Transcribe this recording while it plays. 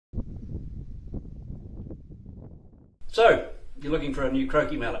So, you're looking for a new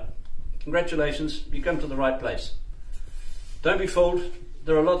croquet mallet. Congratulations, you come to the right place. Don't be fooled,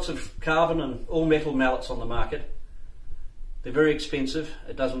 there are lots of carbon and all metal mallets on the market. They're very expensive,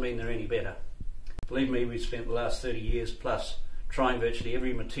 it doesn't mean they're any better. Believe me, we've spent the last 30 years plus trying virtually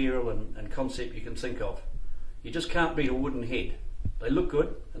every material and concept you can think of. You just can't beat a wooden head. They look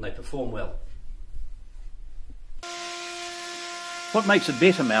good and they perform well. What makes a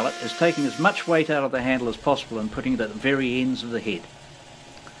better mallet is taking as much weight out of the handle as possible and putting it at the very ends of the head.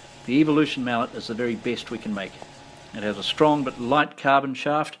 The Evolution Mallet is the very best we can make. It has a strong but light carbon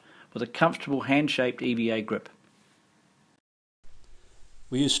shaft with a comfortable hand-shaped EVA grip.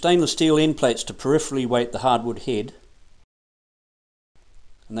 We use stainless steel end plates to peripherally weight the hardwood head,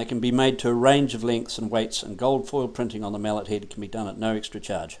 and they can be made to a range of lengths and weights, and gold foil printing on the mallet head can be done at no extra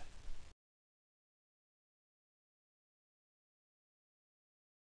charge.